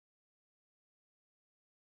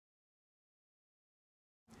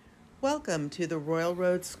Welcome to the Royal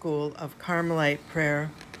Road School of Carmelite Prayer.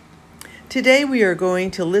 Today we are going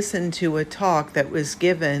to listen to a talk that was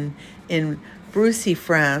given in Brussels,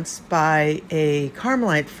 France by a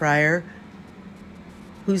Carmelite friar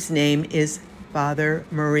whose name is Fr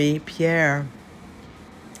Marie-Pierre.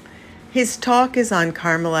 His talk is on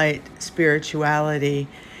Carmelite spirituality,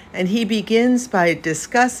 and he begins by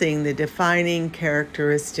discussing the defining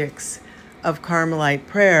characteristics of Carmelite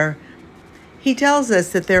prayer. He tells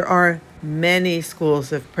us that there are many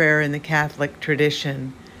schools of prayer in the Catholic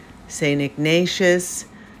tradition. St. Ignatius,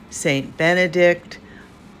 St. Benedict,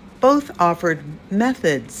 both offered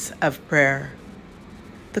methods of prayer.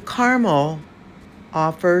 The Carmel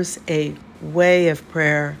offers a way of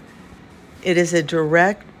prayer. It is a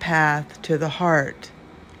direct path to the heart.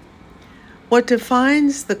 What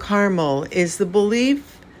defines the Carmel is the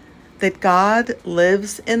belief that God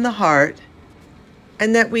lives in the heart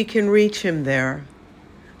and that we can reach him there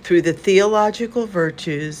through the theological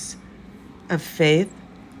virtues of faith,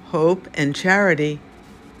 hope, and charity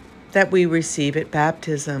that we receive at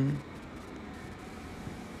baptism.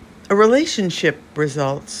 A relationship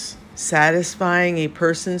results, satisfying a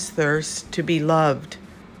person's thirst to be loved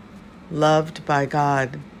by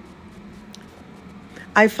God.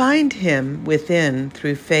 I find him within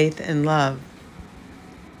through faith and love.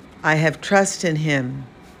 I have trust in him.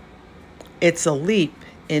 It's a leap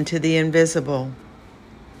into the invisible.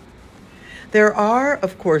 There are,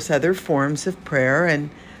 of course, other forms of prayer, and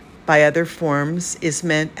by other forms is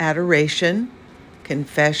meant adoration,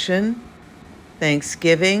 confession,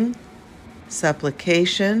 thanksgiving,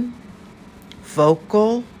 supplication,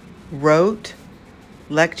 vocal, rote,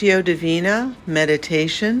 lectio divina,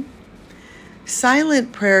 meditation.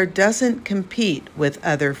 Silent prayer doesn't compete with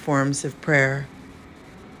other forms of prayer.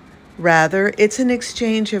 Rather, it's an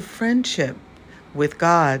exchange of friendship with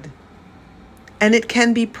God, and it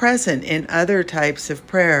can be present in other types of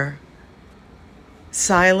prayer.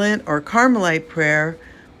 Silent or Carmelite prayer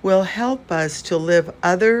will help us to live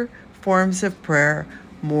other forms of prayer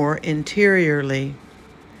more interiorly.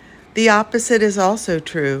 The opposite is also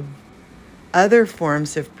true. Other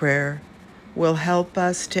forms of prayer will help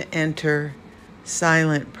us to enter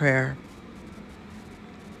silent prayer.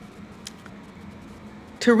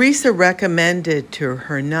 Teresa recommended to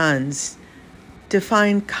her nuns to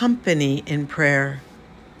find company in prayer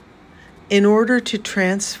in order to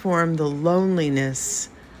transform the loneliness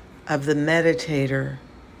of the meditator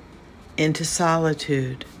into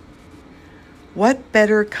solitude. What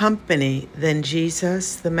better company than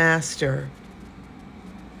Jesus the Master?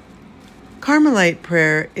 Carmelite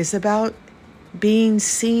prayer is about being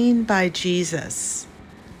seen by Jesus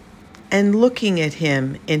and looking at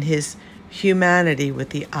him in his humanity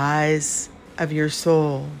with the eyes of your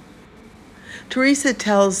soul. Teresa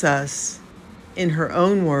tells us, in her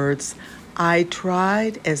own words, I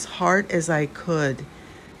tried as hard as I could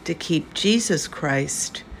to keep Jesus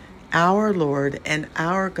Christ, our Lord and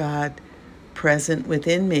our God, present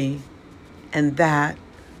within me, and that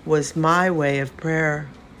was my way of prayer.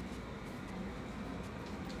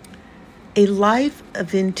 A life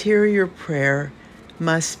of interior prayer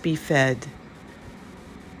must be fed.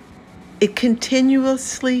 It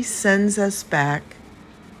continuously sends us back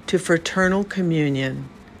to fraternal communion,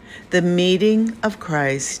 the meeting of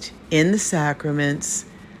Christ in the sacraments,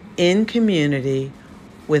 in community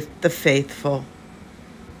with the faithful.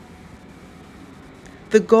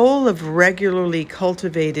 The goal of regularly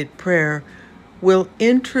cultivated prayer will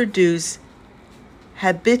introduce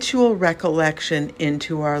habitual recollection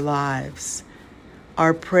into our lives.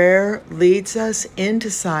 Our prayer leads us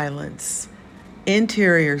into silence,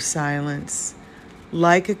 interior silence,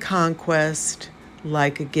 like a conquest,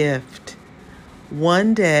 like a gift.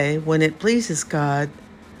 One day, when it pleases God,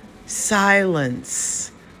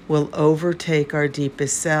 silence will overtake our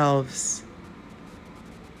deepest selves.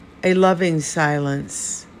 A loving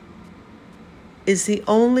silence is the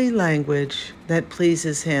only language that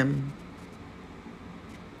pleases him.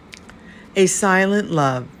 A silent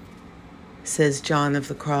love, says John of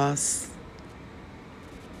the Cross.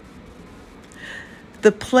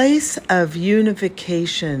 The place of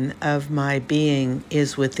unification of my being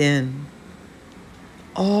is within.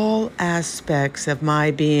 All aspects of my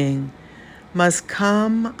being must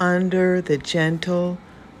come under the gentle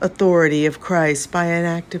authority of Christ by an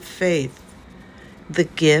act of faith, the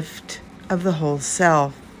gift of the whole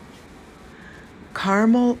self.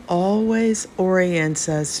 Carmel always orients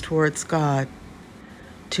us towards God,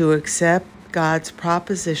 to accept God's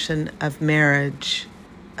proposition of marriage,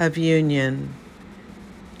 of union.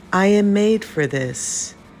 I am made for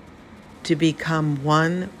this, to become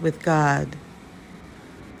one with God,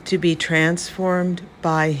 to be transformed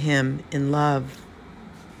by Him in love.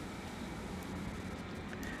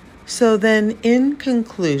 So then, in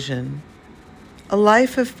conclusion, a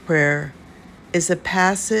life of prayer is a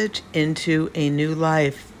passage into a new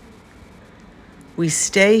life. We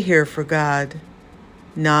stay here for God,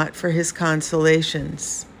 not for His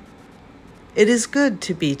consolations. It is good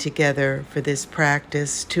to be together for this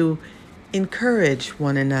practice, to encourage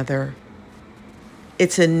one another.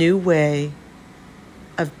 It's a new way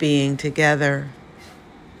of being together.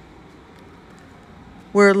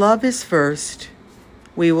 Where love is first,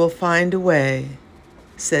 we will find a way,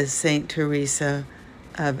 says Saint Teresa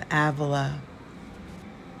of Avila.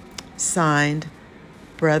 Signed,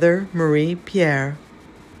 Fr Marie-Pierre,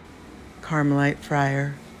 Carmelite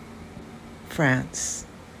Friar, France.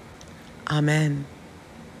 Amen.